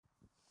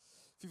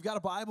If you've got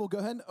a Bible, go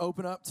ahead and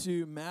open up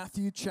to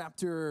Matthew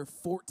chapter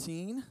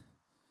 14.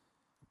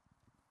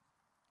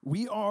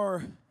 We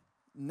are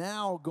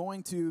now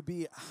going to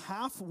be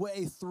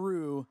halfway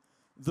through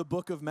the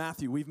book of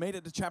Matthew. We've made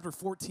it to chapter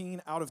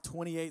 14 out of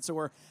 28, so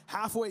we're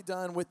halfway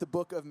done with the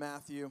book of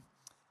Matthew.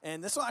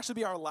 And this will actually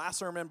be our last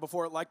sermon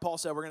before, like Paul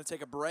said, we're going to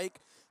take a break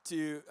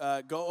to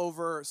go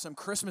over some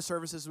Christmas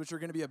services, which are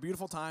going to be a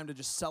beautiful time to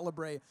just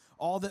celebrate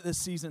all that this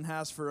season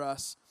has for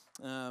us.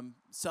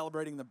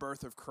 Celebrating the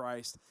birth of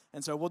Christ.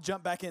 And so we'll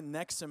jump back in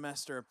next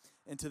semester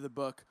into the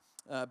book,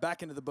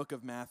 back into the book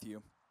of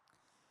Matthew.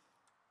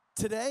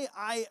 Today,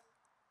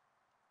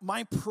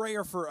 my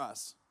prayer for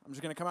us, I'm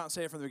just going to come out and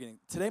say it from the beginning.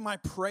 Today, my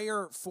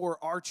prayer for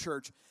our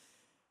church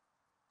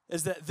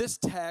is that this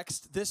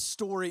text, this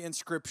story in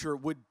Scripture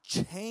would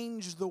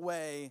change the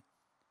way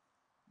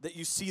that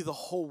you see the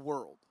whole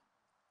world.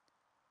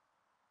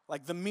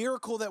 Like the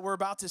miracle that we're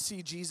about to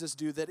see Jesus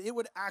do, that it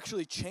would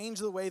actually change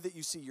the way that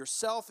you see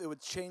yourself. It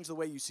would change the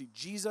way you see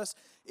Jesus.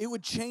 It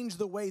would change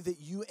the way that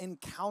you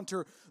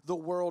encounter the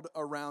world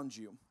around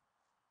you.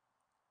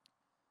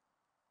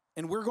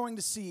 And we're going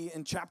to see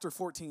in chapter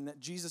 14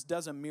 that Jesus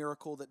does a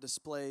miracle that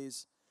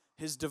displays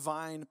his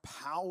divine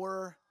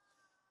power,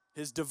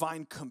 his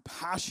divine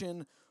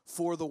compassion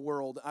for the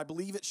world. I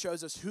believe it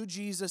shows us who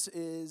Jesus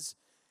is.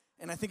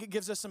 And I think it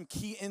gives us some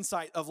key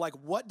insight of like,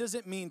 what does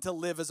it mean to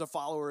live as a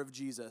follower of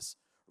Jesus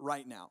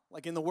right now?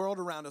 Like in the world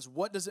around us,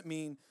 what does it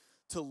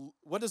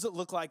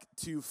look like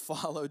to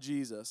follow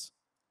Jesus?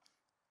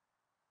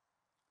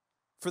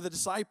 For the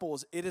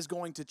disciples, it is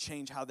going to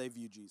change how they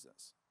view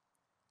Jesus.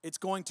 It's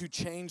going to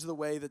change the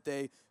way that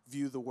they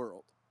view the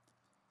world.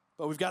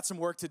 But we've got some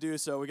work to do,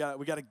 so we got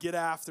to get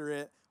after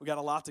it. We got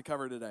a lot to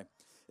cover today.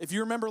 If you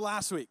remember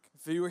last week,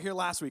 if you were here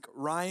last week,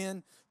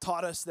 Ryan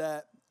taught us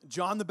that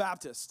John the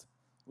Baptist,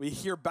 we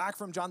hear back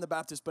from John the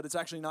Baptist, but it's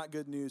actually not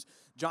good news.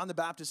 John the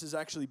Baptist is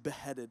actually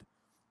beheaded.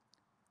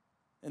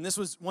 And this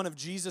was one of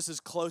Jesus'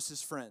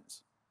 closest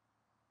friends.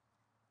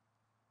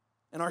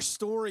 And our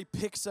story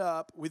picks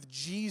up with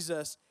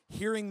Jesus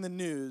hearing the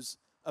news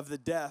of the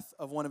death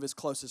of one of his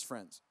closest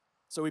friends.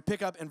 So we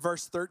pick up in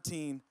verse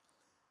 13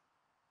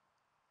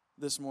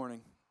 this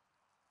morning.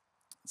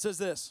 It says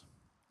this,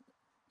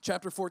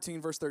 chapter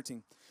 14, verse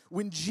 13.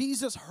 When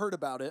Jesus heard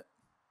about it,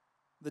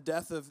 the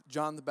death of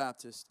John the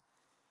Baptist,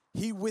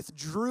 he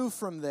withdrew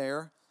from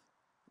there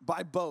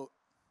by boat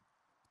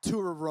to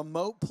a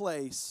remote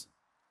place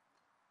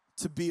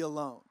to be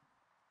alone.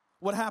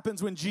 What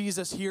happens when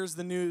Jesus hears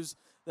the news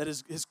that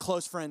his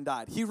close friend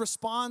died? He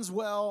responds,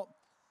 well,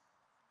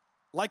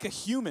 like a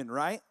human,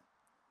 right?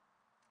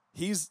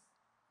 He's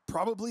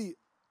probably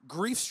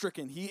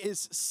grief-stricken. He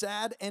is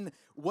sad, and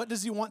what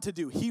does he want to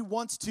do? He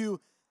wants to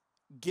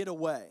get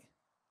away.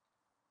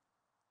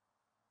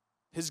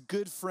 His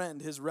good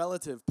friend, his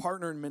relative,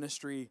 partner in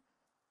ministry,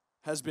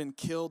 has been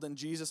killed, and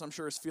Jesus, I'm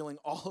sure, is feeling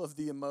all of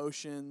the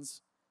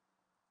emotions.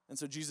 And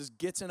so Jesus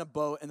gets in a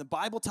boat, and the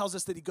Bible tells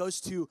us that he goes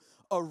to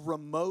a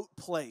remote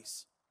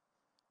place.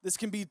 This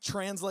can be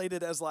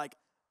translated as like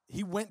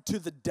he went to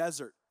the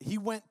desert. He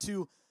went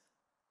to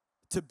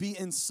be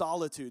in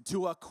solitude,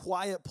 to a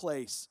quiet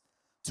place,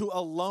 to a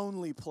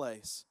lonely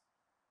place.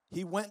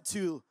 He went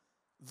to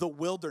the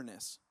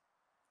wilderness.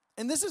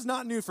 And this is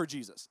not new for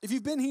Jesus. If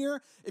you've been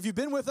here, if you've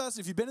been with us,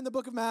 if you've been in the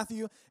book of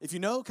Matthew, if you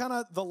know kind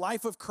of the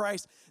life of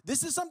Christ,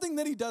 this is something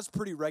that he does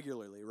pretty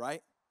regularly,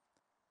 right?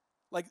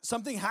 Like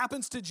something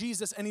happens to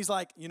Jesus and he's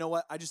like, you know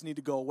what? I just need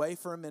to go away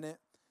for a minute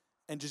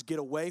and just get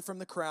away from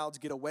the crowds,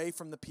 get away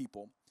from the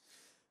people.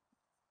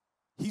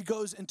 He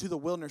goes into the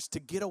wilderness to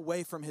get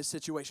away from his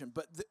situation.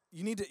 But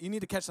you need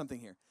to catch something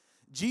here.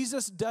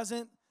 Jesus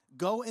doesn't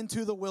go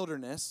into the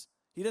wilderness.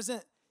 He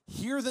doesn't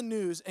hear the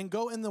news and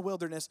go in the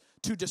wilderness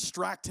to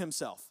distract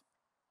himself.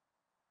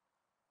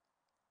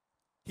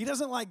 He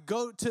doesn't like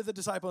go to the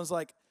disciples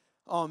like,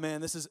 oh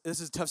man, this is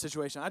a tough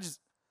situation. I just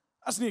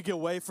need to get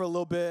away for a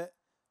little bit,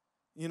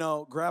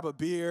 grab a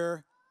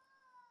beer,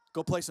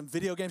 go play some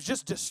video games,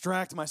 just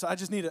distract myself. I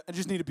just need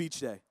a beach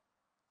day.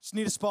 Just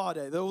need a spa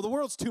day. The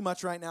world's too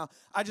much right now.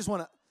 I just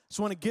want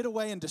to get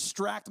away and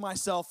distract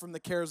myself from the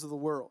cares of the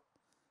world.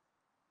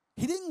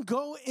 He didn't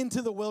go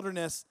into the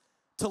wilderness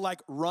to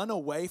like run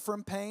away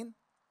from pain.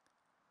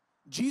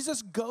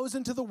 Jesus goes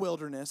into the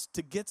wilderness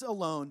to get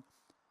alone,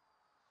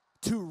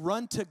 to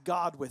run to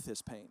God with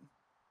his pain.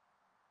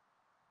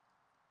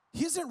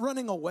 He isn't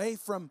running away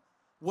from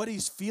what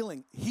he's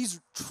feeling. He's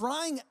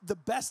trying the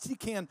best he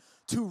can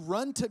to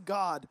run to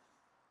God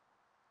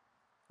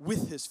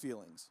with his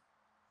feelings.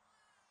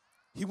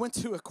 He went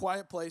to a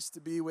quiet place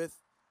to be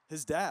with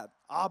his dad,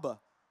 Abba,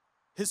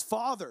 his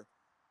father.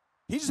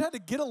 He just had to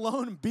get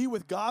alone and be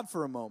with God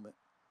for a moment.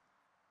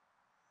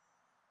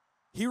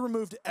 He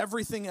removed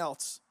everything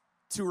else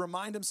to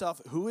remind himself,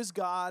 who is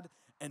God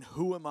and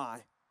who am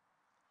I?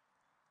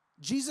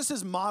 Jesus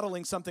is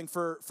modeling something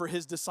for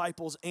his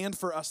disciples and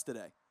for us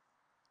today.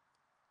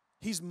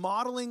 He's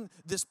modeling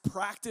this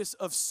practice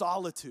of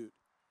solitude.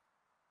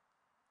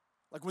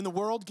 Like when the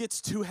world gets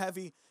too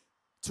heavy,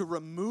 to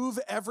remove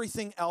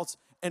everything else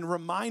and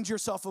remind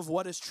yourself of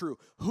what is true.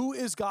 Who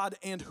is God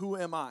and who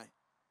am I?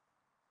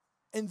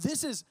 And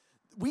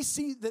we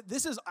see that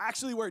this is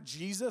actually where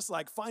Jesus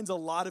like finds a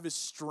lot of his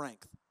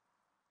strength.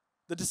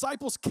 The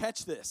disciples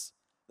catch this.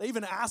 They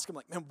even ask him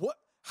like, man,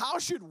 how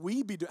should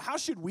we how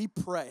should we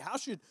pray? How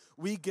should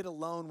we get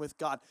alone with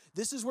God?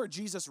 This is where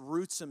Jesus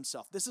roots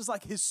himself. This is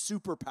like his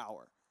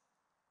superpower.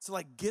 To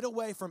like get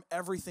away from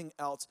everything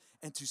else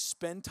and to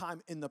spend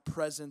time in the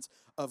presence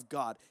of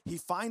God. He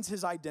finds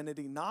his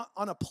identity not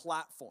on a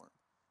platform,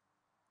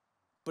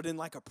 but in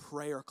like a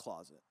prayer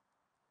closet.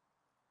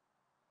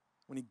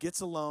 When he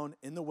gets alone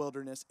in the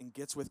wilderness and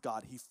gets with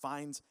God, he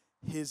finds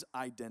his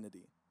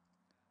identity.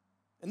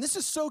 And this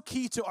is so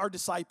key to our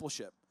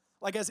discipleship.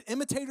 Like as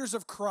imitators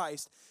of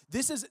Christ,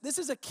 this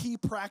is a key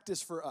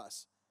practice for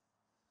us.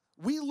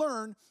 We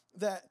learn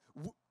that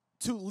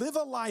to live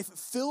a life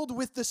filled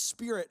with the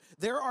Spirit,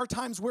 there are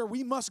times where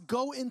we must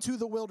go into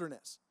the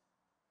wilderness.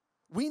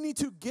 We need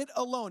to get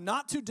alone,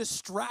 not to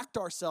distract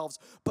ourselves,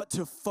 but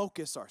to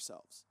focus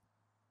ourselves.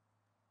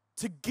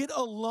 To get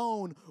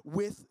alone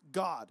with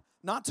God.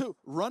 Not to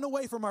run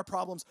away from our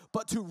problems,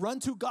 but to run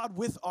to God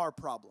with our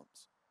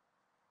problems.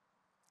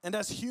 And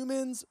as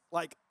humans,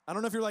 like, I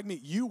don't know if you're like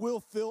me, you will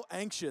feel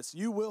anxious.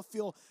 You will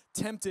feel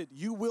tempted.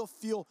 You will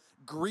feel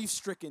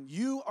grief-stricken.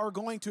 You are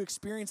going to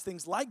experience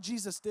things like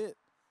Jesus did.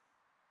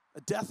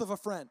 A death of a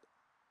friend.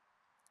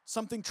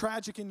 Something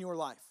tragic in your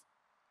life.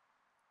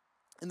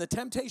 And the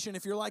temptation,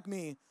 if you're like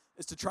me,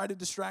 is to try to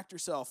distract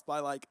yourself by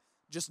like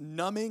just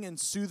numbing and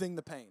soothing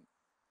the pain.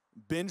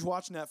 Binge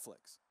watch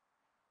Netflix.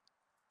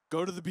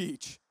 Go to the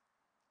beach.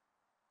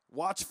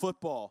 Watch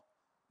football.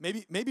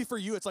 Maybe for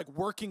you, it's like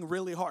working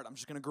really hard. I'm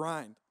just going to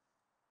grind.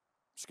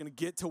 I'm just going to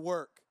get to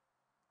work.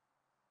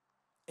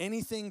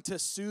 Anything to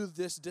soothe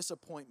this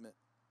disappointment.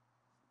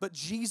 But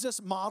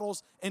Jesus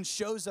models and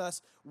shows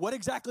us what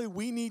exactly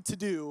we need to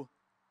do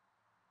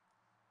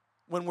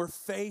when we're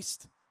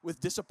faced with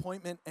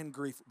disappointment and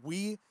grief.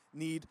 We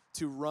need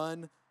to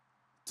run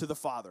to the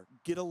Father.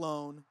 Get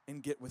alone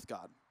and get with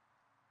God.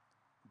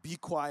 Be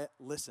quiet,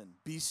 listen.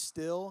 Be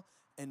still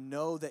and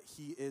know that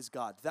he is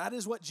God. That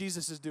is what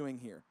Jesus is doing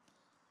here.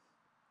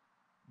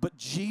 But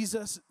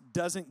Jesus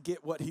doesn't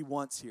get what he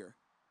wants here.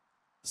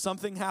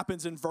 Something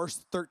happens in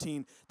verse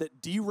 13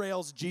 that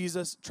derails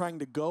Jesus trying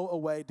to go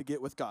away to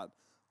get with God.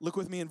 Look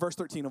with me in verse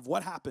 13 of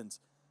what happens.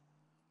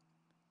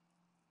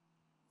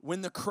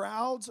 When the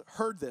crowds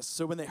heard this,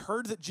 so when they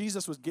heard that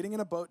Jesus was getting in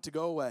a boat to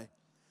go away,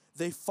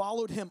 they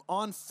followed him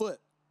on foot.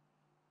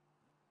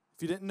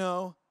 If you didn't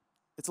know,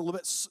 it's a little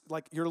bit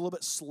like you're a little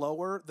bit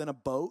slower than a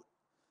boat.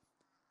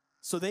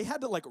 So they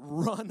had to like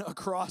run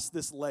across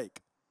this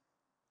lake.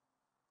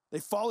 They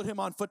followed him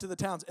on foot to the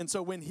towns. And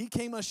so when he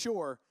came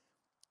ashore,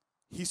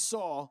 he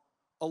saw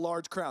a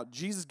large crowd.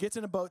 Jesus gets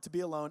in a boat to be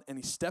alone, and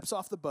he steps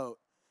off the boat.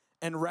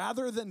 And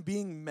rather than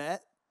being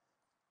met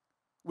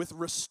with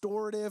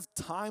restorative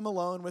time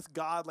alone with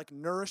God, like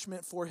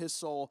nourishment for his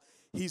soul,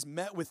 he's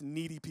met with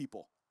needy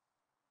people.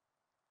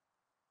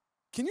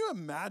 Can you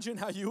imagine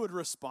how you would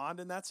respond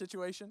in that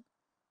situation?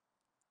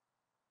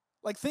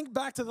 Like think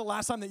back to the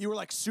last time that you were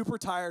like super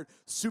tired,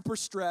 super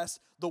stressed.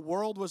 The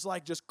world was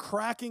like just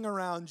cracking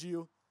around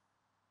you.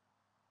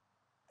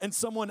 And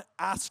someone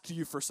asked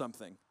you for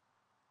something.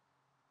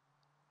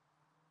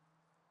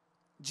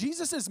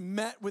 Jesus is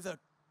met with a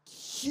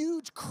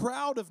huge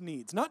crowd of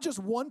needs. Not just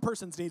one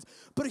person's needs,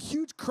 but a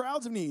huge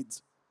crowd of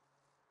needs.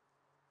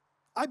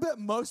 I bet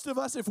most of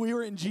us, if we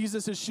were in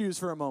Jesus' shoes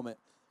for a moment,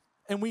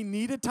 and we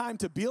needed time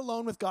to be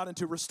alone with God and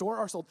to restore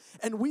our soul,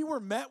 and we were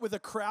met with a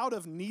crowd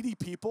of needy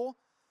people,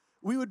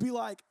 we would be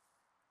like,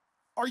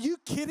 are you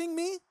kidding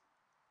me?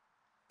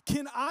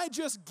 Can I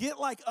just get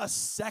like a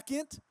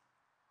second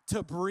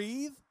to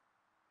breathe,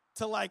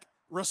 to like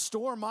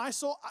restore my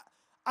soul?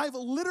 I've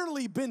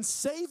literally been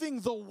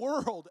saving the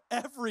world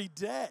every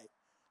day.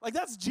 Like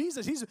that's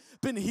Jesus. He's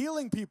been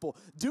healing people,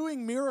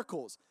 doing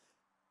miracles.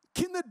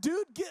 Can the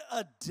dude get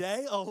a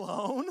day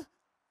alone?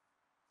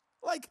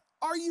 Like,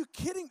 are you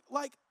kidding?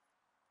 Like,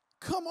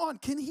 come on,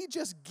 can he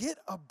just get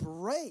a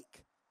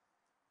break?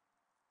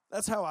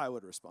 That's how I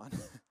would respond.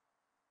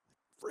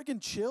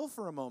 Freaking chill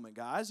for a moment,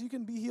 guys. You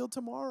can be healed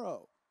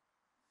tomorrow.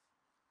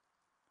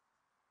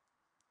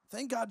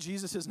 Thank God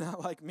Jesus is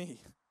not like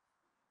me.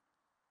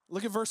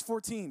 Look at verse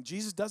 14.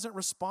 Jesus doesn't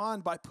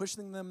respond by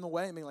pushing them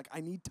away and being like,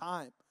 I need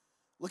time.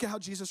 Look at how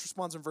Jesus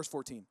responds in verse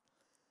 14.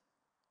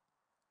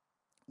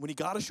 When he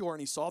got ashore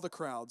and he saw the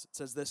crowds, it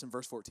says this in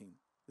verse 14.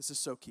 This is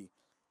so key.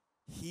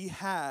 He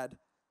had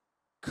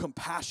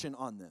compassion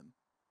on them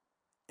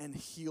and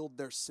healed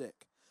their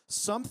sick.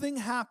 Something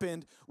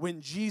happened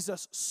when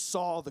Jesus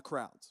saw the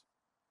crowds.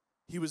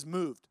 He was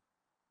moved.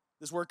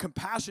 This word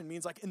compassion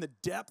means like in the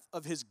depth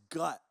of his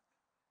gut.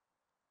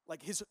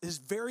 Like his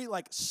very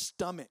like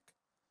stomach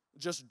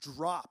just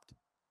dropped.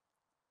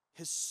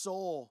 His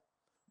soul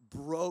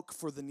broke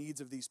for the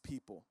needs of these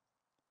people.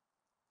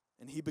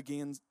 And he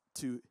began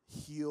to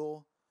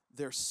heal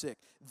their sick.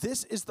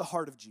 This is the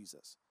heart of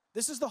Jesus.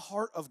 This is the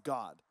heart of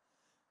God.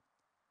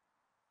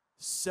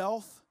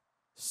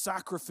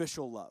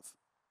 Self-sacrificial love.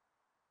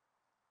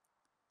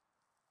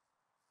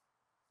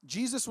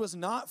 Jesus was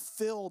not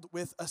filled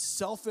with a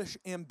selfish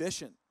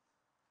ambition,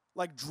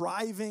 like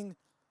driving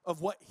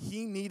of what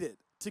he needed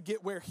to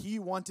get where he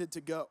wanted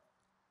to go.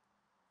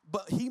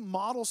 But he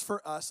models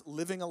for us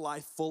living a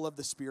life full of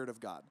the Spirit of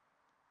God.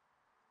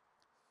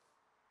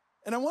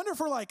 And I wonder if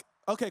we're like,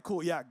 okay,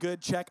 cool, yeah,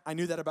 good, check. I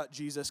knew that about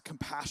Jesus,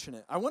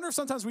 compassionate. I wonder if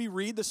sometimes we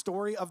read the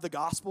story of the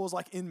Gospels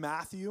like in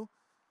Matthew,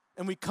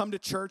 and we come to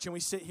church and we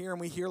sit here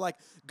and we hear like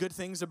good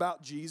things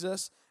about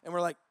Jesus, and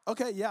we're like,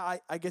 okay, yeah,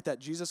 I get that.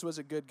 Jesus was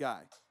a good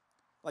guy.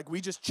 Like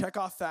we just check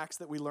off facts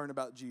that we learn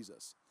about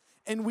Jesus.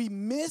 And we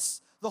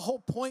miss the whole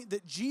point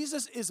that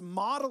Jesus is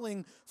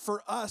modeling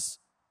for us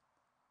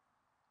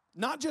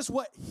not just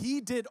what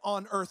he did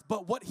on earth,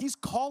 but what he's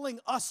calling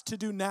us to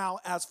do now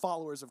as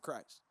followers of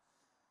Christ.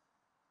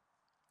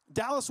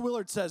 Dallas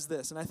Willard says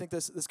this, and I think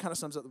this kind of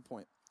sums up the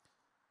point.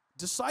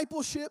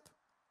 Discipleship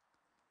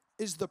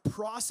is the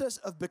process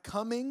of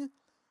becoming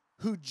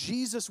who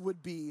Jesus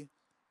would be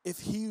if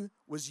he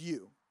was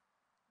you.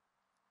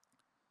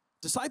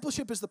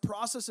 Discipleship is the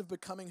process of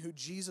becoming who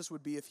Jesus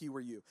would be if he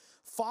were you.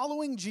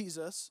 Following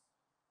Jesus,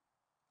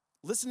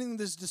 listening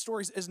to these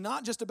stories, is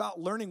not just about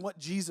learning what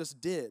Jesus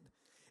did.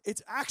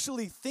 It's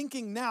actually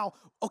thinking now,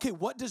 okay,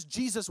 what does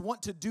Jesus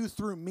want to do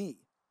through me?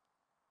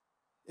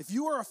 If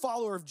you are a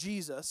follower of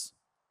Jesus,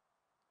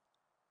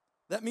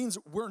 that means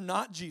we're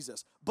not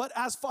Jesus. But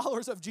as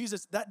followers of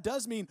Jesus, that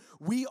does mean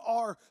we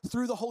are,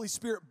 through the Holy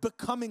Spirit,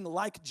 becoming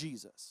like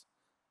Jesus.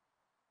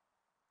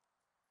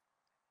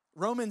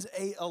 Romans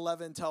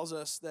 8:11 tells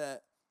us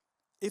that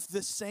if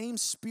the same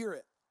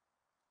Spirit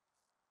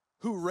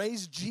who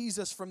raised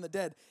Jesus from the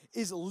dead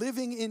is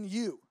living in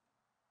you,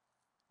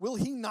 will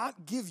he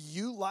not give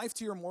you life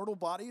to your mortal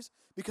bodies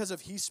because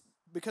of his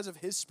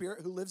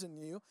Spirit who lives in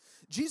you?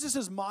 Jesus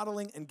is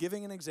modeling and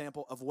giving an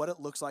example of what it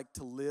looks like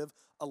to live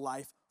a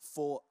life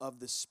full of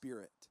the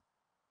Spirit.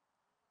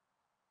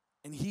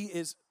 And he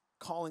is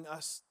calling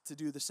us to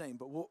do the same,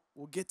 but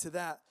we'll get to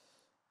that.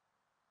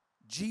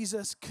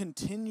 Jesus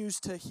continues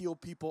to heal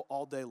people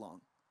all day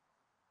long.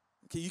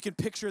 Okay, you can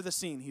picture the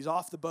scene. He's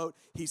off the boat.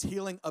 He's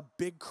healing a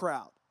big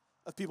crowd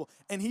of people,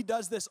 and he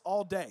does this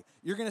all day.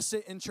 You're going to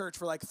sit in church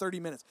for like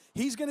 30 minutes.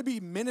 He's going to be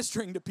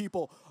ministering to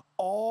people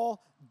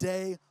all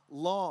day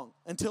long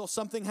until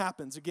something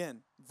happens.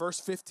 Again, verse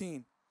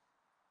 15.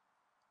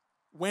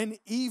 When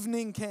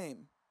evening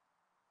came,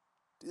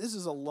 this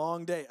is a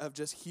long day of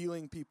just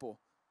healing people.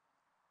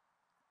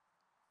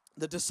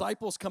 The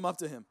disciples come up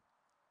to him.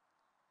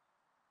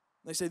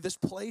 They say, this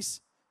place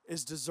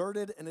is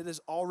deserted and it is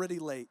already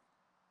late.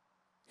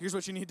 Here's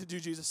what you need to do,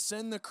 Jesus.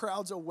 Send the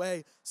crowds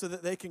away so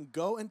that they can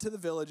go into the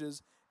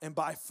villages and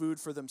buy food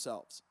for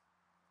themselves.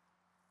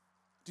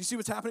 Do you see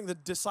what's happening? The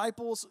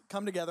disciples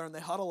come together and they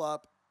huddle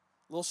up,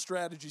 a little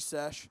strategy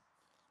sesh,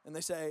 and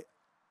they say,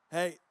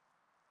 hey,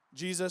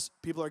 Jesus,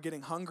 people are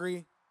getting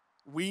hungry.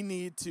 We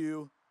need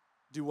to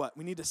do what?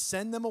 We need to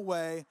send them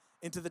away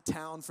into the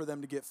town for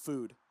them to get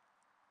food.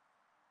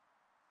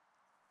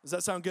 Does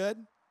that sound good?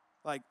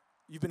 Like,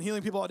 you've been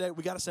healing people all day.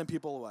 We got to send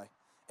people away.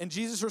 And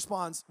Jesus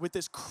responds with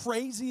this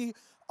crazy,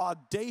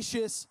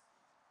 audacious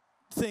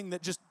thing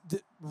that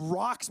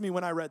rocks me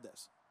when I read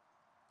this.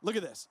 Look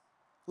at this.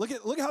 Look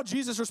at how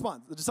Jesus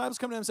responds. The disciples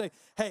come to him and say,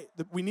 hey,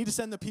 we need to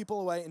send the people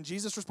away. And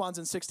Jesus responds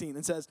in 16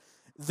 and says,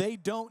 they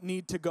don't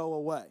need to go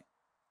away.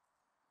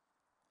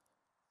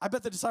 I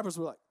bet the disciples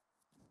were like,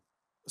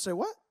 say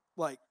what?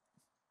 Like,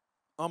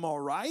 I'm all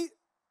right?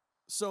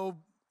 So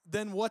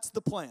then what's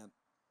the plan?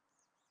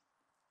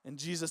 And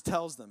Jesus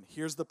tells them,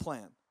 here's the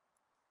plan.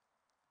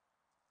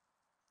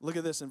 Look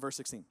at this in verse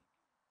 16.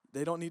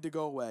 They don't need to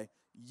go away.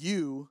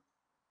 You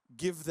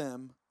give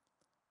them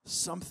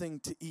something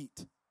to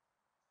eat.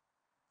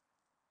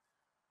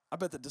 I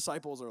bet the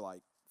disciples are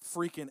like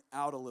freaking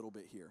out a little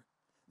bit here.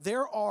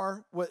 There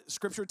are, what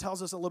Scripture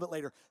tells us a little bit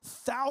later,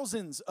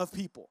 thousands of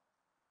people.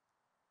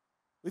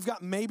 We've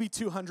got maybe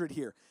 200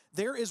 here.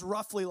 There is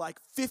roughly like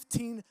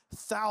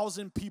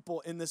 15,000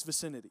 people in this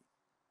vicinity.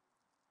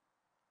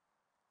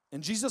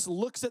 And Jesus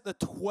looks at the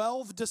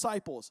 12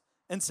 disciples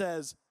and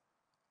says,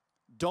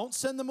 don't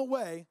send them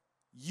away.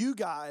 You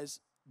guys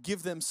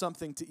give them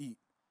something to eat.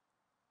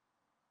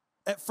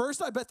 At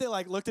first, I bet they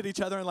like looked at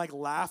each other and like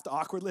laughed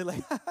awkwardly,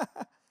 like,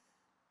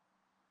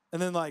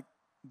 and then like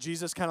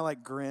Jesus kind of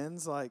like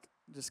grins, like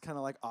just kind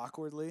of like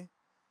awkwardly.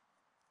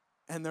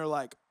 And they're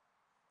like,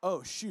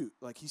 oh shoot,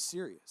 like he's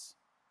serious.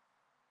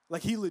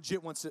 Like he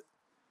legit wants to,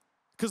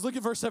 because look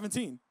at verse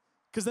 17.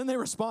 Because then they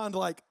respond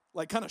like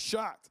kind of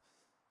shocked.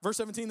 Verse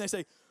 17, they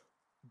say,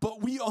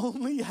 but we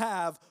only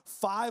have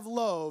 5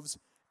 loaves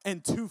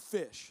and 2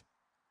 fish.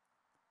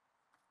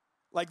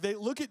 Like they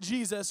look at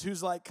Jesus,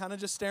 who's like kind of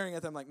just staring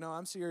at them like, no,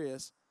 I'm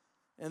serious.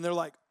 And they're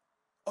like,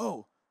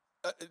 oh,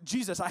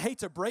 Jesus, I hate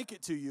to break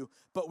it to you,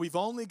 but we've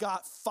only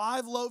got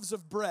 5 loaves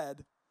of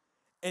bread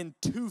and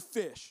 2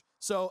 fish.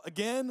 So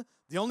again,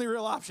 the only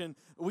real option,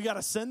 we got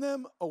to send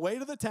them away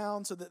to the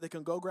town so that they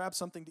can go grab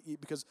something to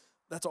eat because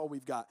that's all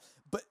we've got.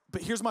 But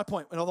here's my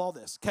point in all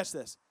this. Catch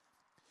this.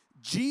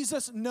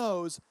 Jesus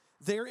knows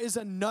there is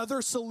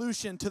another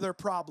solution to their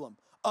problem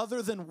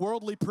other than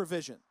worldly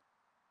provision.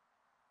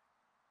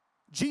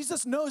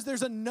 Jesus knows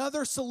there's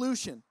another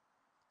solution.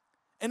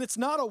 And it's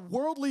not a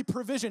worldly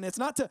provision. It's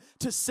not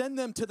to send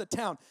them to the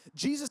town.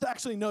 Jesus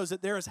actually knows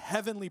that there is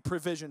heavenly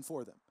provision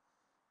for them.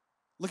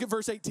 Look at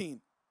verse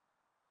 18.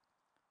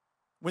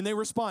 When they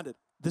responded,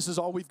 this is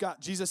all we've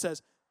got. Jesus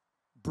says,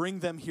 bring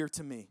them here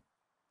to me.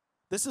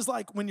 This is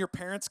like when your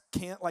parents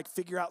can't like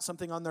figure out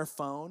something on their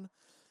phone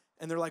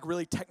and they're like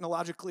really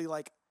technologically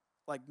like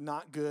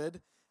not good.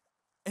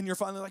 And you're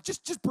finally like,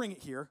 just bring it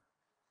here.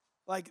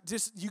 Like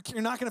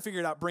you're not going to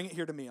figure it out. Bring it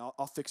here to me.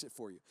 I'll fix it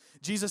for you.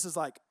 Jesus is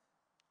like,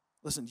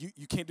 listen,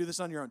 you can't do this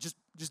on your own.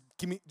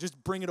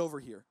 Just bring it over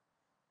here.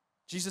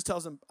 Jesus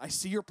tells them, I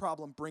see your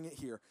problem, bring it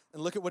here.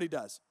 And look at what he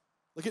does.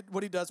 Look at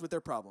what he does with their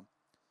problem.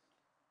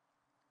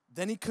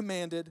 Then he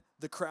commanded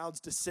the crowds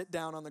to sit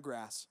down on the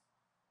grass.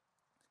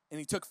 And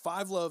he took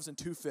 5 loaves and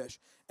 2 fish,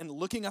 and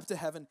looking up to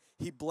heaven,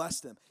 he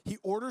blessed them. He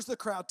orders the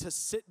crowd to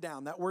sit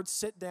down. That word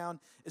sit down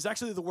is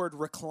actually the word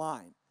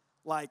recline,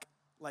 like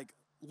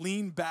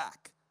lean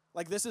back.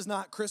 Like this is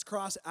not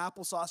crisscross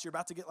applesauce. You're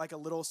about to get like a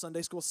little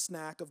Sunday school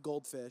snack of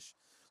goldfish.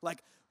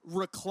 Like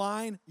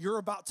recline, you're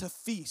about to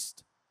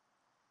feast.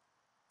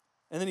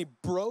 And then he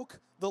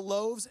broke the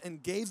loaves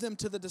and gave them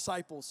to the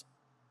disciples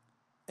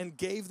and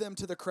gave them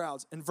to the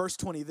crowds. In verse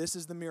 20, this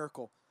is the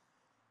miracle.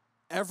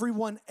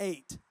 Everyone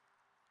ate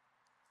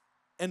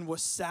and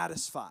was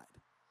satisfied.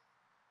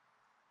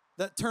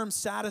 That term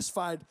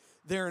satisfied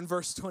there in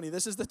verse 20,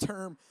 this is the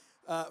term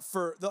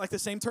for the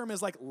same term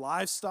as like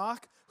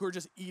livestock who are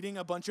just eating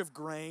a bunch of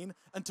grain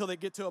until they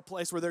get to a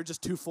place where they're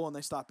just too full and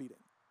they stop eating.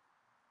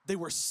 They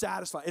were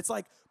satisfied. It's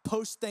like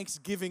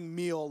post-Thanksgiving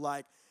meal,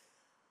 like,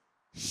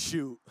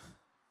 shoot,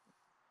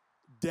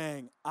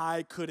 dang,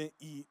 I couldn't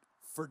eat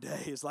for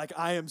days. Like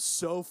I am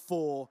so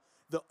full,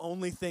 the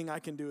only thing I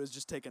can do is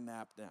just take a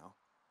nap now.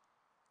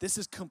 This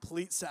is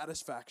complete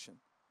satisfaction.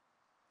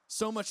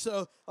 So much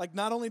so, like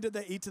not only did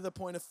they eat to the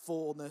point of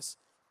fullness,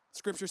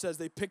 Scripture says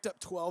they picked up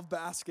 12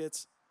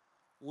 baskets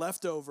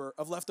leftover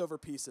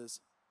pieces.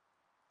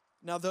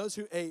 Now those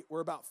who ate were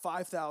about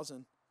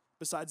 5,000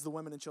 besides the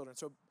women and children.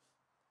 So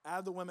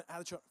add the women,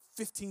 add the children,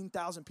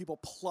 15,000 people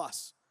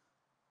plus.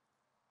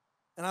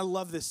 And I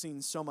love this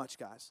scene so much,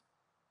 guys.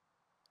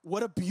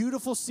 What a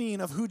beautiful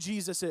scene of who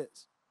Jesus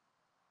is.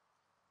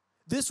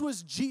 This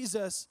was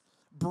Jesus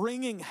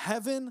bringing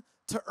heaven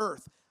to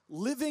earth,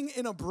 living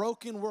in a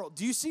broken world.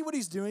 Do you see what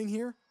he's doing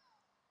here?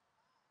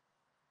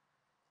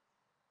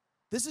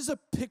 This is a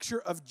picture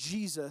of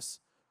Jesus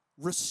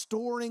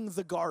restoring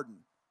the Garden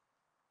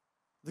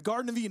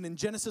of Eden in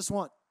Genesis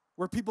 1,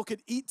 where people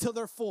could eat till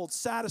they're full,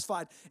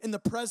 satisfied in the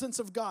presence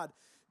of God.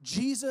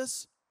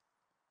 Jesus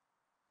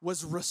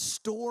was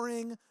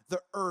restoring the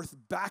earth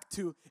back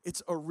to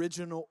its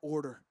original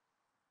order.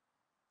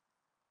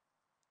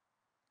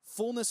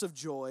 Fullness of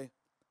joy,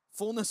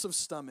 fullness of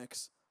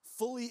stomachs,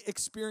 fully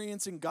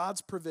experiencing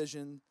God's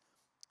provision.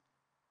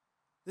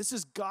 This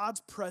is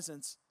God's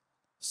presence,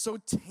 so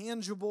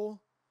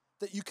tangible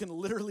that you can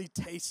literally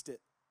taste it.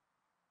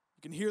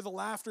 You can hear the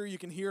laughter,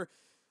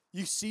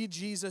 you see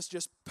Jesus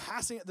just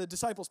the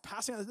disciples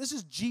passing out. This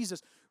is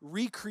Jesus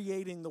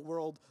recreating the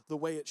world the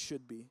way it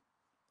should be.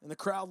 And the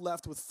crowd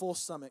left with full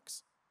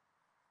stomachs.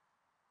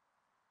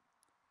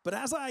 But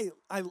as I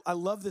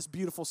love this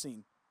beautiful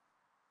scene,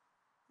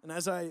 and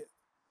as I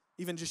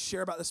even just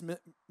share about this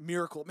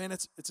miracle, man,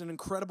 it's an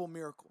incredible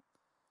miracle.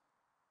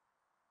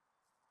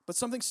 But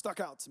something stuck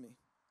out to me.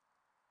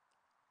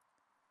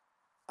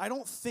 I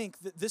don't think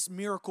that this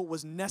miracle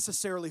was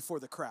necessarily for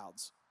the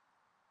crowds.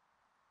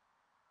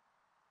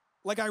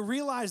 Like I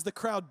realized the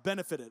crowd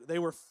benefited. They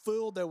were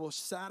filled, they were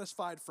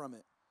satisfied from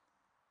it.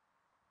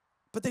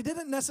 But they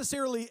didn't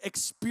necessarily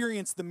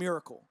experience the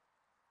miracle.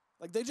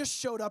 Like they just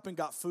showed up and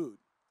got food.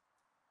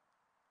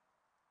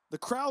 The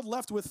crowd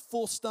left with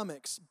full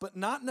stomachs, but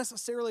not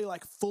necessarily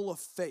like full of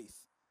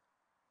faith.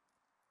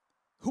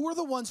 Who are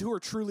the ones who are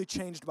truly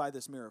changed by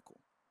this miracle?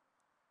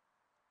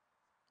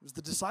 It was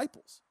the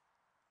disciples.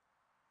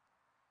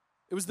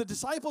 It was the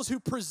disciples who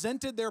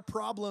presented their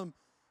problem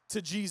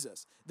to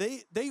Jesus.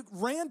 They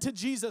ran to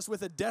Jesus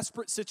with a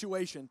desperate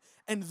situation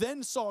and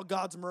then saw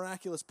God's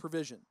miraculous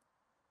provision.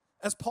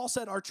 As Paul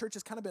said, our church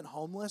has kind of been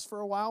homeless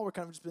for a while. We're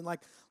kind of just been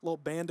like a little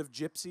band of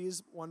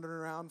gypsies wandering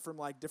around from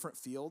like different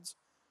fields.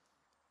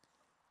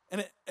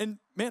 And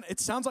man, it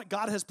sounds like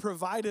God has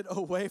provided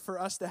a way for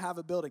us to have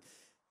a building.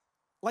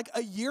 Like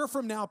a year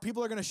from now,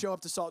 people are going to show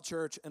up to Salt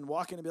Church and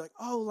walk in and be like,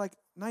 oh, like,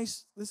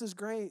 nice, this is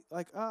great.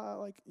 Like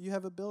you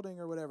have a building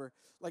or whatever.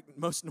 Like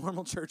most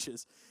normal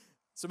churches.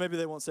 So maybe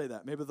they won't say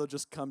that. Maybe they'll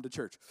just come to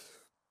church.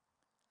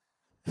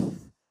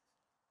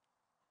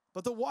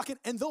 But they'll walk in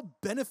and they'll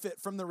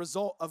benefit from the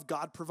result of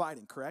God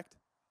providing, correct?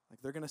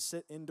 Like they're going to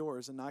sit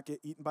indoors and not get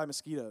eaten by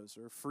mosquitoes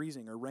or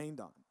freezing or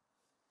rained on.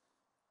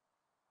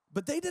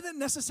 But they didn't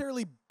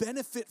necessarily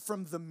benefit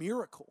from the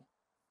miracle.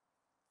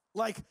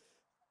 Like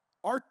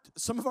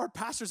some of our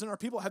pastors and our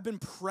people have been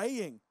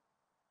praying,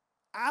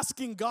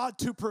 asking God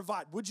to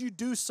provide. Would you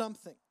do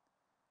something?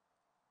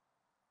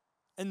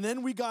 And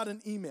then we got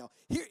an email.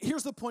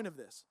 Here's the point of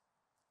this.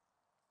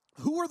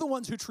 Who are the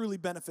ones who truly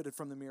benefited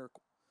from the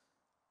miracle?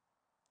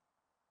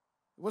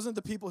 It wasn't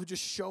the people who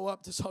just show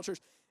up to Salt Church.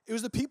 It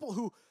was the people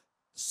who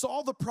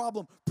saw the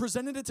problem,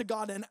 presented it to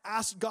God, and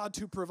asked God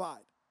to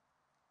provide.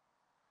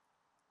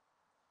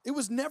 It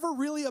was never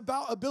really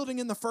about a building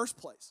in the first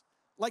place.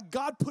 Like,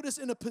 God put us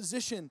in a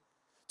position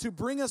to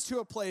bring us to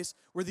a place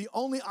where the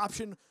only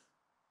option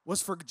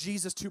was for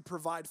Jesus to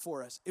provide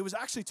for us. It was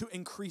actually to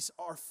increase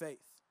our faith.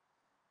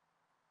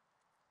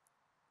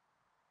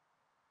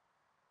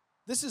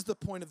 This is the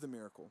point of the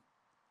miracle.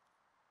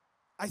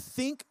 I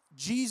think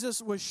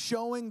Jesus was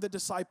showing the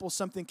disciples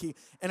something key,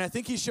 and I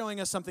think he's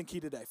showing us something key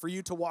today for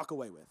you to walk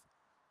away with.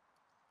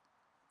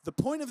 The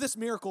point of this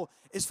miracle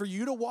is for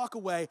you to walk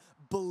away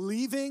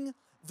believing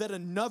that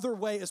another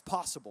way is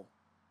possible.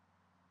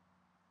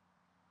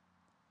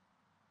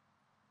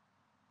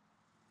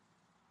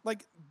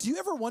 Like, do you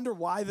ever wonder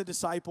why the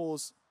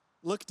disciples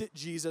looked at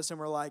Jesus and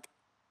were like,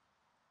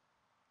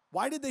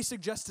 why did they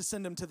suggest to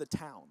send him to the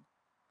town?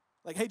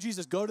 Like, hey,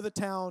 Jesus, go to the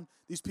town.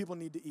 These people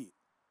need to eat.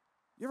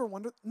 You ever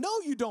wonder? No,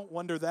 you don't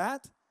wonder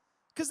that,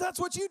 because that's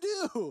what you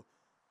do.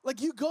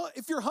 Like, you go,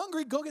 if you're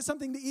hungry, go get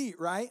something to eat,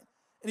 right?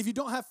 And if you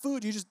don't have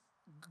food, you just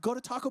go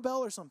to Taco Bell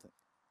or something.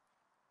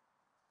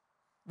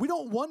 We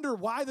don't wonder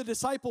why the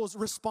disciples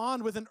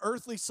respond with an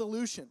earthly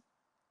solution.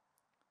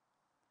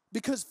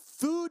 Because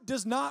food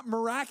does not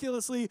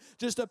miraculously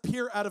just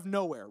appear out of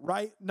nowhere,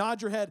 right?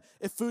 Nod your head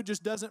if food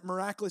just doesn't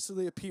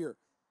miraculously appear.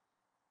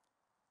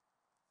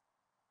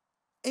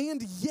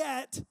 And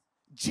yet,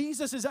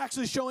 Jesus is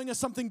actually showing us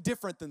something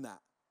different than that.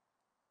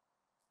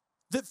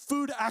 That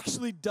food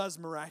actually does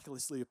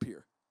miraculously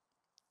appear.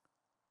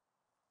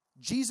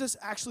 Jesus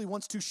actually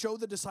wants to show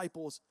the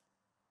disciples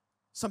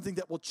something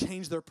that will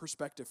change their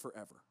perspective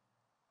forever.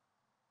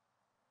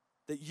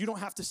 That you don't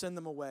have to send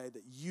them away,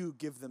 that you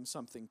give them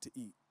something to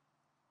eat.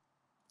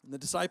 And the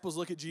disciples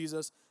look at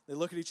Jesus, they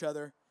look at each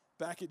other,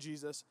 back at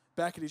Jesus,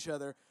 back at each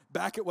other,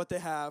 back at what they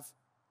have,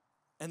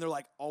 and they're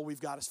like, all we've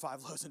got is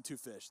 5 loaves and 2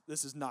 fish.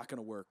 This is not going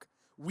to work.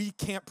 We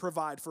can't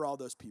provide for all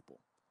those people.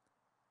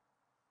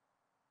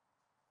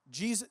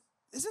 Jesus,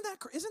 isn't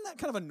that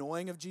kind of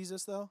annoying of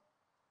Jesus, though?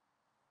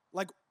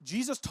 Like,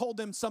 Jesus told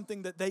them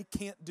something that they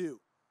can't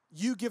do.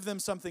 You give them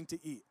something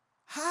to eat.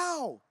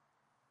 How?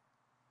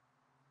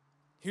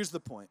 Here's the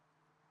point.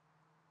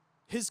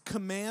 His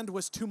command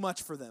was too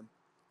much for them.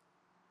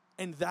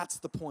 And that's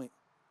the point.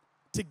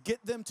 To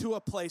get them to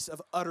a place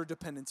of utter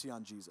dependency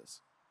on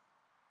Jesus.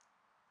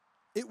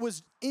 It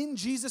was in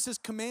Jesus'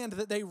 command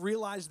that they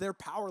realized their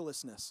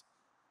powerlessness.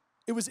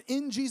 It was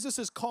in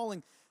Jesus'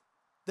 calling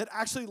that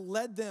actually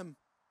led them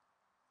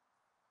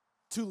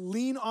to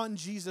lean on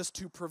Jesus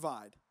to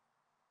provide.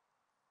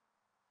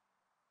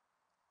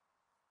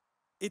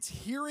 It's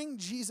hearing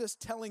Jesus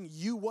telling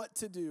you what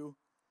to do,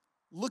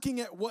 looking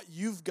at what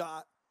you've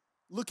got,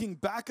 looking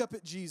back up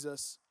at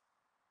Jesus,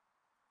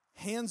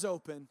 hands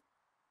open,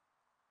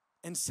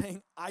 and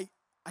saying, I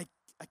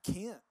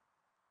can't.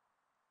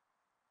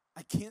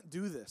 I can't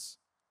do this.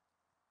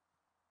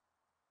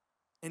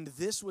 And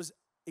this was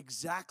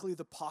exactly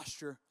the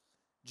posture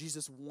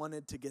Jesus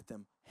wanted to get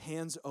them.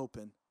 Hands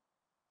open,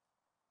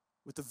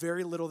 with the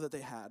very little that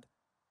they had,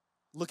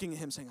 looking at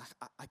him saying,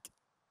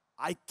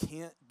 I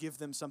can't give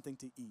them something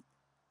to eat.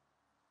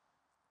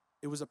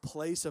 It was a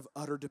place of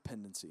utter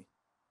dependency.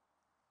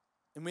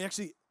 And we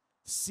actually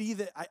see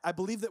that, I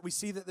believe that we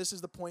see that this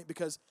is the point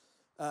because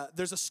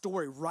there's a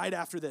story right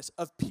after this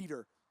of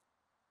Peter,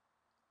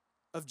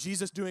 of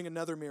Jesus doing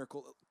another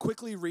miracle.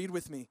 Quickly read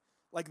with me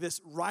like this,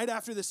 right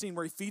after the scene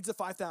where he feeds the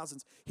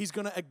 5,000s, he's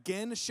going to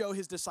again show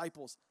his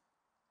disciples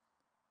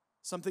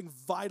something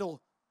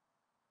vital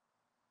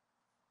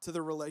to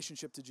their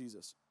relationship to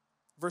Jesus.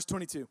 Verse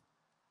 22.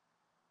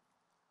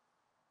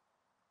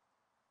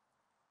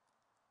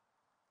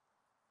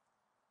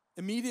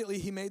 Immediately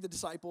he made the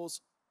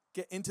disciples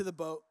get into the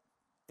boat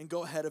and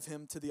go ahead of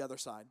him to the other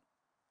side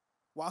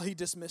while he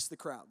dismissed the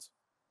crowds.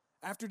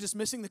 After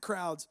dismissing the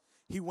crowds,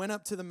 he went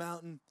up to the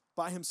mountain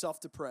by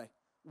himself to pray.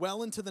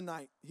 Well into the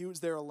night, he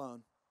was there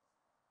alone.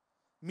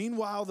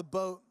 Meanwhile, the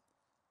boat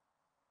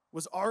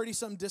was already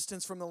some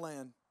distance from the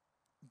land,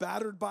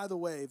 battered by the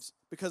waves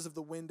because of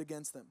the wind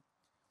against them.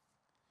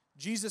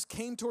 Jesus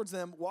came towards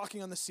them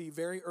walking on the sea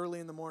very early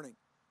in the morning.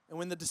 And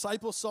when the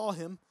disciples saw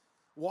him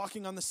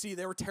walking on the sea,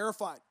 they were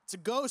terrified. It's a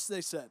ghost,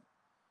 they said.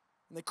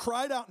 And they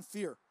cried out in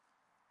fear.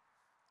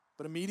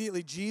 But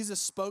immediately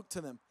Jesus spoke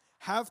to them.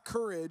 Have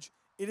courage,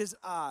 it is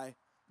I.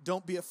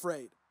 Don't be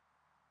afraid.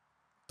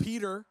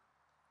 Peter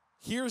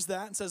hears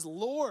that and says,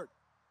 Lord,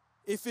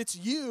 if it's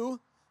you,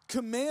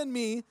 command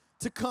me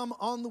to come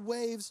on the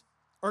waves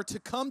or to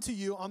come to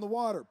you on the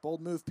water.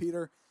 Bold move,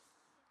 Peter.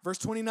 Verse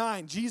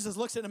 29, Jesus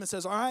looks at him and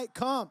says, all right,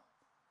 come.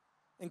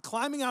 And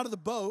climbing out of the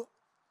boat,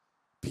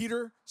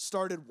 Peter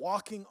started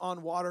walking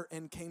on water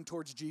and came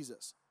towards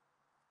Jesus.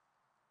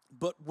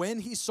 But when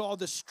he saw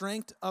the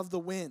strength of the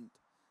wind,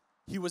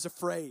 he was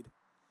afraid.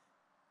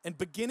 And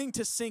beginning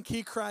to sink,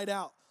 he cried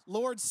out,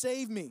 Lord,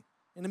 save me.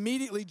 And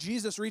immediately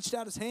Jesus reached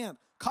out his hand,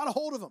 caught a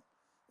hold of him,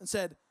 and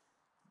said,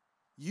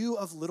 you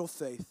of little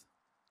faith,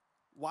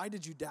 why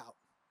did you doubt?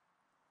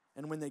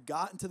 And when they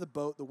got into the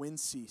boat, the wind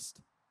ceased.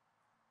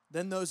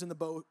 Then those in the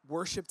boat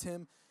worshiped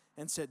him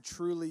and said,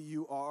 "Truly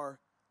you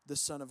are the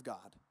Son of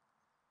God."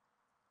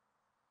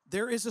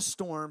 There is a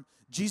storm.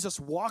 Jesus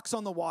walks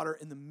on the water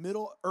in the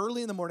middle,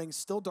 early in the morning,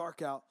 still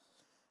dark out.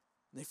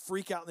 And they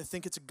freak out and they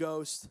think it's a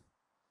ghost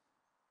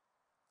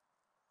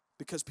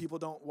because people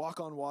don't walk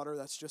on water.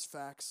 That's just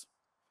facts.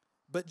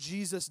 But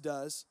Jesus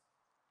does.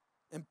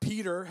 And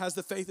Peter has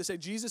the faith to say,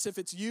 "Jesus, if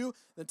it's you,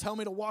 then tell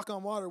me to walk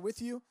on water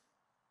with you."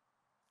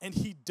 And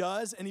he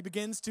does, and he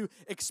begins to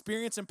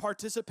experience and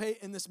participate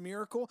in this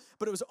miracle.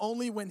 But it was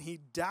only when he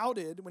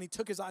doubted, when he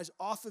took his eyes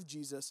off of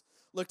Jesus,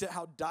 looked at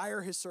how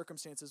dire his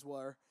circumstances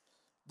were,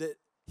 that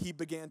he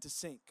began to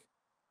sink.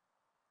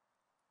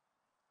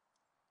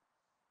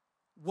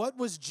 What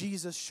was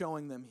Jesus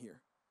showing them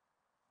here?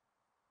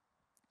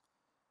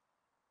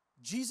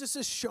 Jesus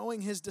is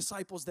showing his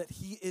disciples that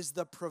he is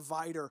the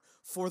provider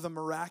for the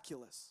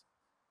miraculous.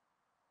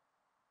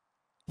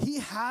 He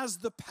has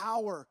the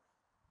power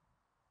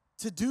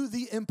to do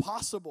the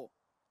impossible.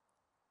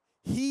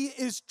 He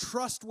is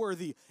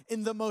trustworthy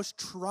in the most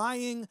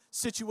trying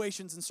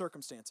situations and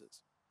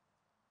circumstances.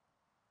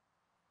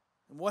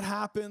 And what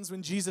happens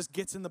when Jesus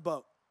gets in the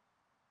boat?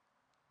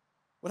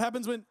 What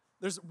happens when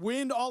there's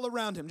wind all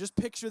around him? Just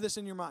picture this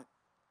in your mind.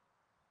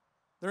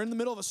 They're in the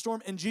middle of a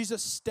storm, and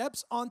Jesus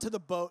steps onto the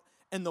boat,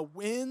 and the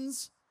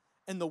winds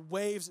and the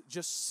waves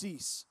just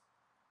cease.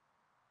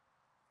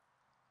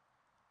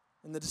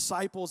 And the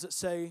disciples that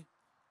said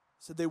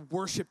they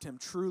worshiped him.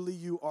 "Truly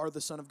you are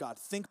the Son of God."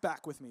 Think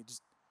back with me,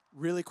 just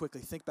really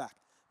quickly, think back.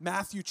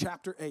 Matthew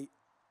chapter 8.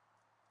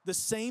 The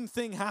same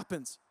thing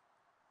happens.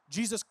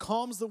 Jesus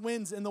calms the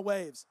winds and the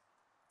waves.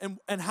 And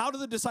how do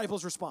the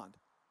disciples respond?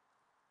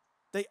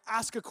 They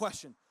ask a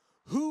question.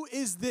 Who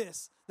is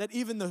this that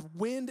even the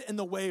wind and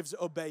the waves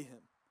obey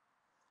him?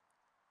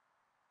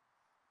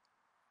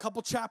 A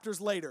couple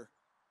chapters later,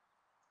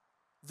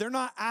 they're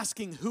not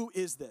asking, "Who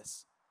is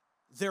this?"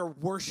 They're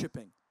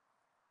worshiping.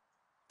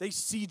 They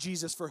see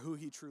Jesus for who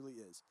he truly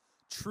is.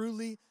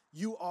 "Truly,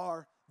 you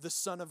are the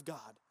Son of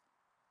God."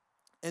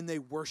 And they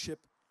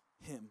worship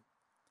him.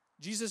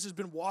 Jesus has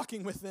been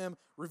walking with them,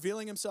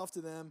 revealing himself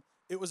to them.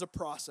 It was a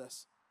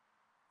process.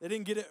 They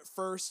didn't get it at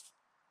first,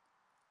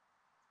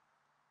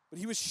 but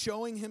he was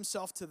showing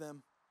himself to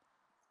them,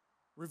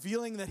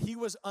 revealing that he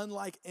was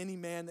unlike any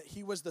man, that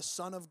he was the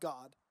Son of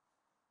God.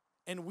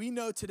 And we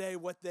know today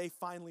what they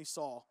finally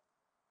saw.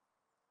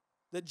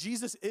 That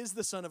Jesus is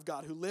the Son of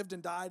God who lived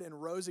and died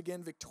and rose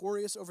again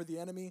victorious over the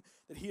enemy,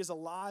 that he is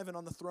alive and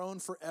on the throne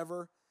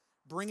forever,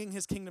 bringing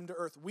his kingdom to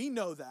earth. We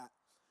know that,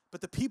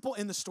 but the people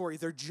in the story,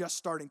 they're just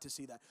starting to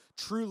see that.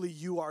 "Truly,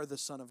 you are the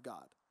Son of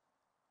God."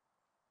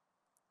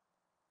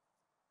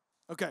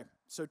 Okay,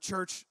 so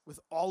church,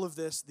 with all of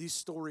this, these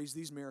stories,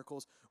 these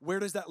miracles, where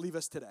does that leave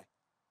us today?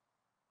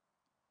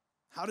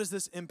 How does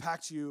this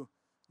impact you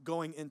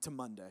going into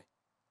Monday?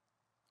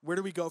 Where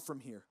do we go from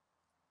here?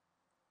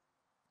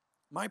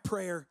 My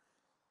prayer,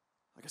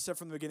 like I said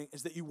from the beginning,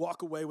 is that you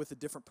walk away with a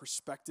different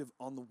perspective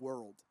on the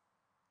world.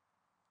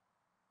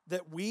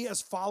 That we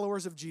as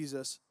followers of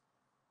Jesus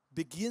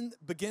begin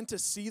to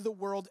see the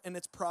world and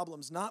its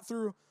problems, not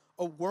through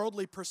a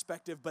worldly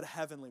perspective, but a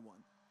heavenly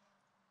one.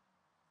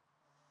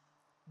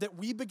 That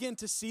we begin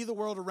to see the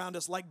world around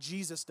us like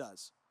Jesus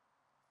does.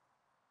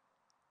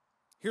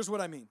 Here's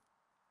what I mean.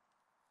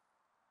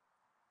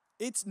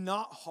 It's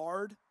not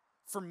hard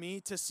for me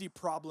to see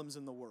problems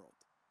in the world.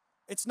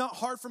 It's not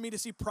hard for me to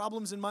see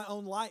problems in my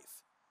own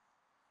life.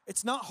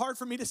 It's not hard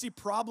for me to see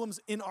problems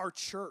in our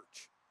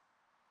church.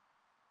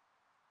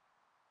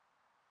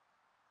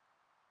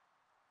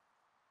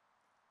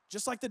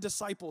 Just like the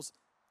disciples,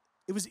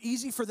 it was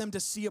easy for them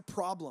to see a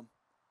problem.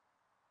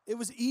 It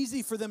was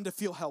easy for them to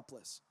feel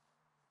helpless.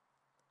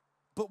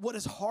 But what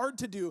is hard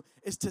to do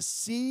is to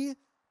see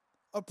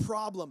a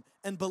problem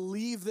and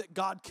believe that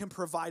God can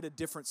provide a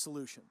different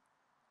solution.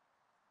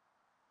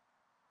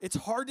 It's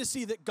hard to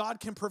see that God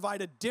can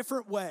provide a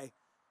different way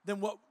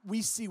than what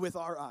we see with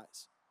our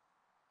eyes.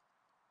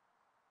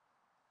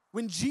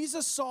 When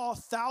Jesus saw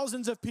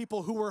thousands of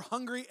people who were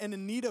hungry and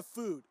in need of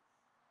food,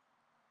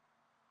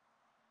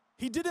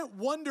 he didn't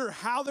wonder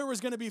how there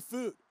was going to be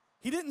food.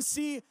 He didn't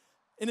see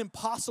an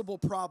impossible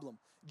problem.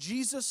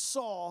 Jesus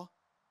saw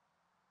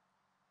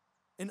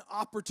an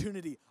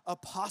opportunity, a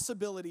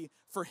possibility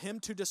for him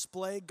to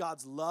display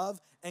God's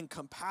love and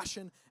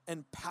compassion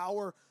and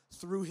power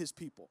through his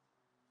people.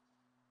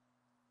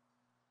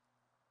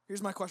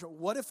 Here's my question.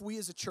 What if we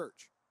as a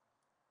church,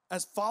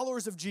 as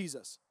followers of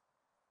Jesus,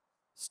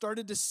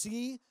 started to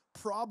see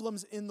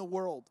problems in the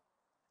world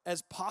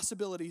as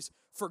possibilities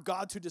for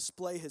God to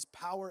display his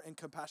power and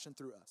compassion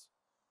through us?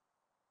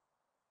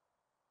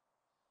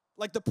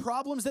 Like the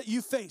problems that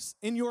you face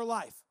in your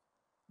life,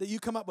 that you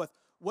come up with,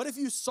 what if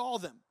you saw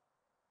them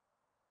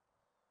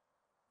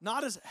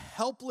not as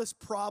helpless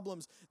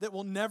problems that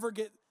will never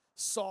get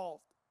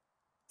solved,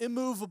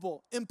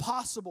 immovable,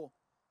 impossible,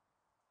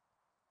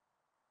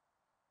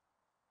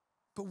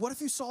 but what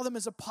if you saw them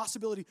as a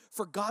possibility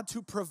for God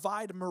to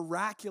provide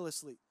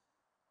miraculously?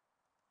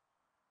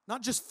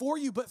 Not just for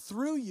you, but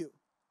through you.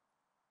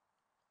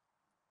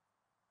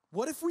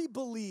 What if we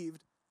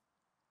believed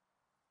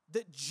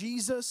that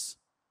Jesus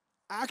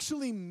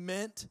actually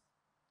meant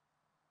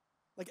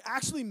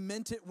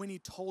it when he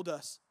told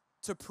us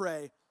to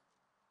pray,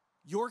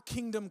 your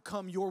kingdom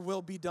come, your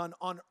will be done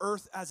on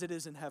earth as it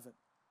is in heaven?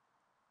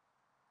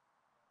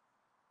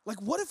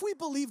 Like, what if we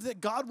believed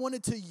that God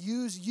wanted to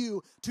use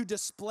you to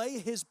display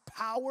his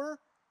power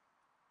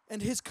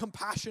and his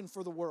compassion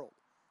for the world?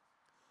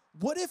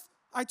 What if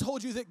I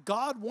told you that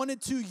God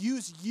wanted to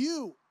use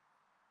you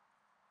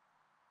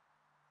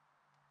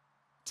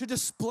to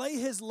display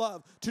his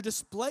love, to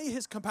display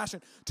his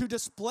compassion, to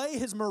display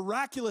his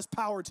miraculous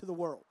power to the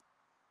world?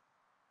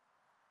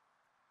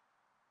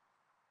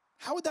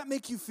 How would that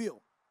make you feel?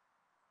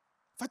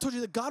 If I told you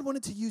that God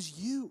wanted to use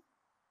you,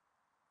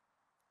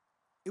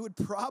 it would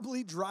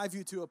probably drive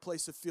you to a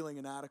place of feeling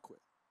inadequate.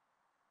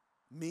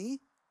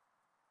 Me?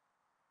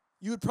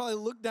 You would probably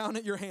look down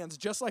at your hands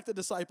just like the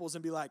disciples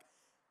and be like,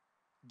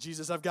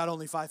 Jesus, I've got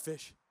only 5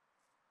 fish.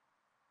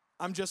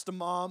 I'm just a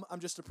mom. I'm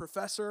just a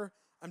professor.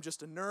 I'm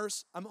just a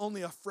nurse. I'm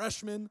only a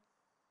freshman.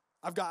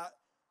 I've got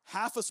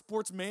half a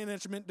sports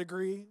management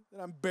degree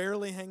that I'm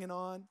barely hanging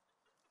on.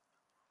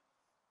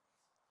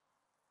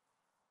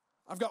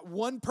 I've got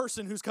one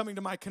person who's coming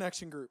to my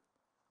connection group.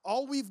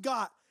 All we've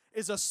got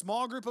is a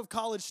small group of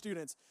college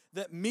students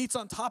that meets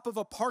on top of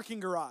a parking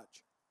garage.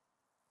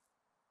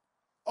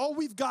 All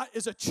we've got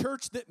is a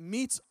church that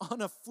meets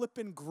on a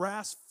flippin'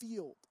 grass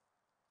field.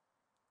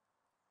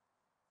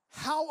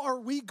 How are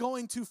we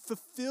going to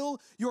fulfill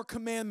your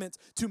commandment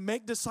to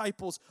make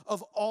disciples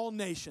of all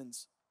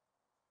nations?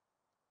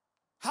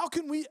 How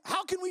can we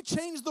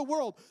change the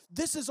world?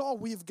 This is all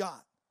we've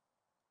got.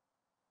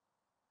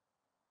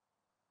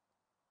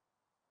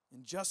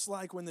 And just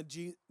like when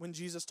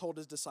Jesus told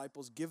his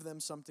disciples, give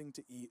them something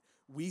to eat,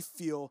 we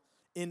feel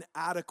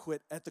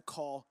inadequate at the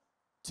call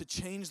to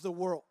change the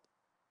world,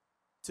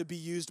 to be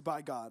used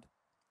by God.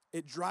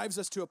 It drives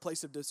us to a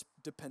place of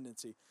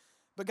dependency.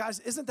 But guys,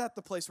 isn't that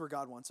the place where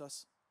God wants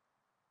us?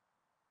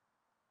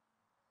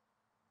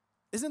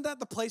 Isn't that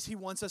the place he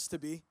wants us to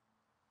be?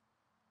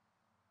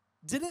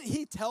 Didn't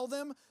he tell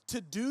them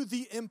to do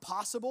the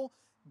impossible?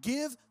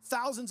 Give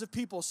thousands of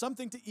people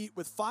something to eat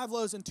with 5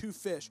 loaves and 2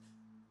 fish,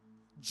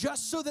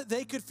 just so that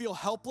they could feel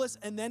helpless,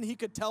 and then he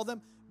could tell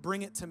them,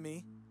 bring it to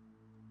me.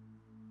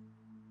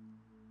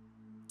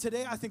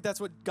 Today, I think that's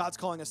what God's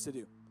calling us to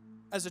do.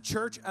 As a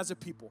church, as a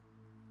people.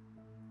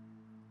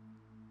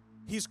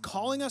 He's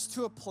calling us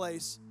to a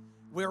place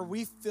where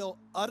we feel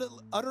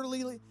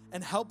utterly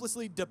and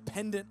helplessly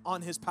dependent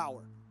on his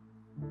power.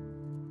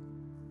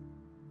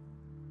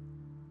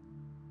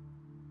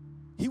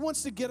 He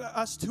wants to get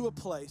us to a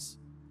place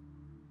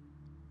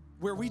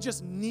where we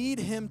just need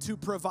him to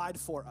provide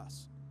for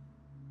us.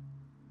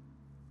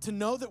 To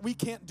know that we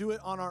can't do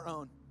it on our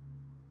own.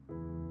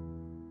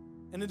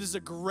 And it is a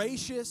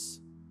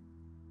gracious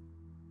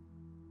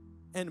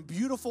and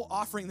beautiful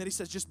offering that he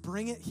says, just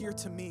bring it here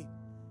to me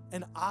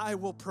and I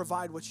will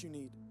provide what you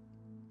need.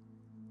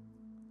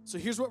 So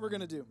here's what we're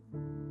going to do.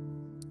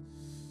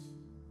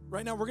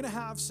 Right now, we're going to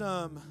have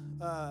some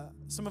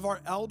of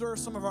our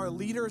elders, some of our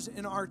leaders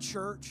in our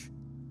church.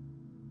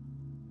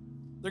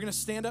 They're going to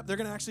stand up. They're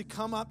going to actually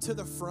come up to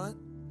the front.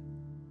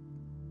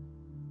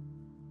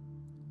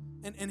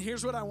 And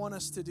here's what I want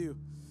us to do.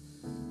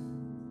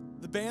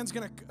 The band's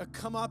going to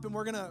come up, and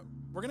we're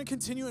going to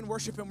continue in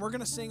worship, and we're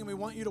going to sing, and we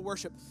want you to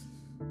worship.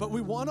 But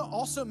we want to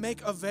also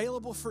make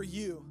available for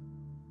you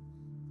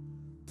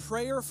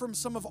prayer from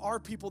some of our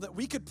people that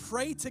we could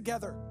pray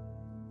together.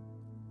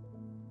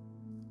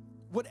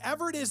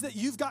 Whatever it is that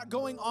you've got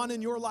going on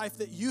in your life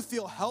that you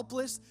feel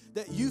helpless,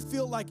 that you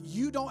feel like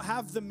you don't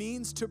have the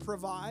means to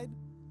provide,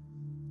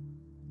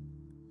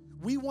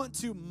 we want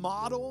to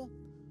model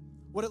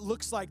what it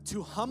looks like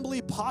to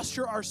humbly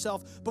posture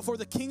ourselves before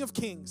the King of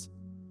Kings,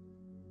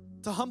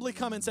 to humbly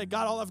come and say,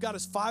 God, all I've got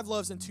is 5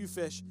 loaves and 2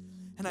 fish,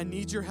 and I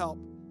need your help.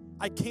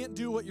 I can't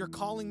do what you're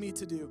calling me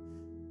to do.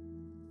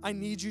 I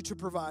need you to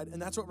provide,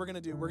 and that's what we're going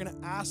to do. We're going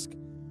to ask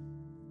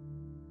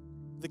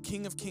the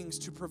King of Kings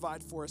to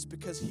provide for us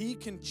because he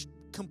can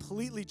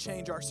completely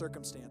change our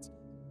circumstance.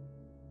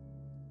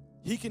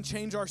 He can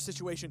change our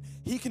situation.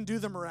 He can do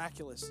the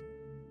miraculous.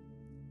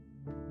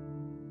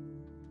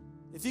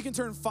 If he can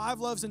turn 5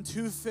 loaves and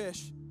 2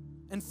 fish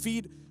and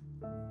feed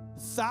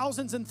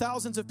thousands and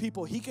thousands of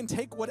people, he can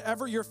take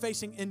whatever you're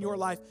facing in your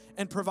life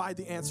and provide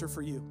the answer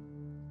for you.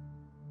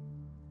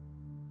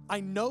 I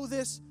know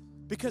this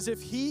because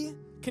if he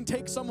can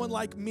take someone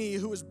like me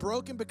who is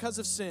broken because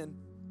of sin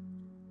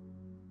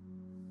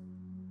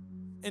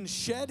and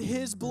shed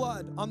his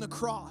blood on the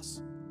cross,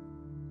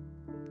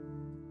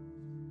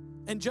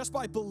 and just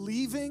by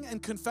believing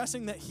and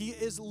confessing that he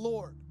is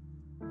Lord,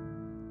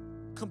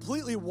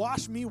 completely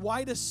wash me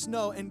white as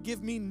snow and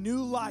give me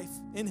new life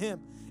in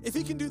him. If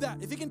he can do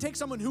that, if he can take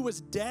someone who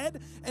was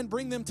dead and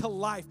bring them to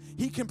life,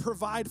 he can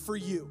provide for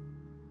you.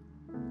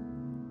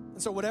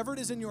 And so whatever it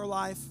is in your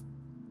life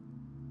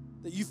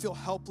that you feel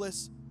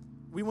helpless,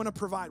 we want to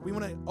provide. We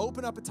want to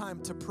open up a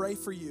time to pray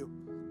for you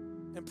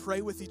and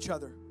pray with each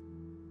other.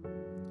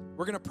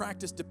 We're going to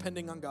practice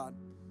depending on God.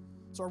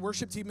 So our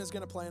worship team is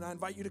going to play, and I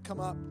invite you to come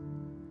up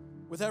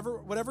with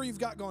whatever you've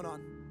got going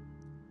on.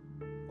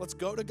 Let's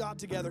go to God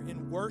together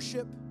in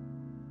worship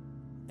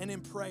and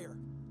in prayer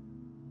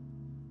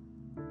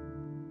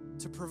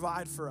to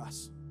provide for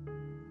us.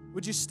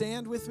 Would you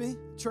stand with me,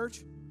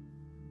 church?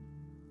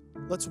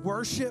 Let's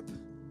worship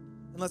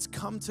and let's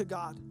come to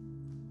God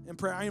in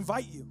prayer. I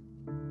invite you,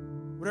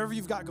 whatever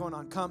you've got going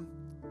on, come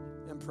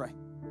and pray.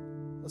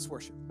 Let's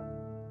worship.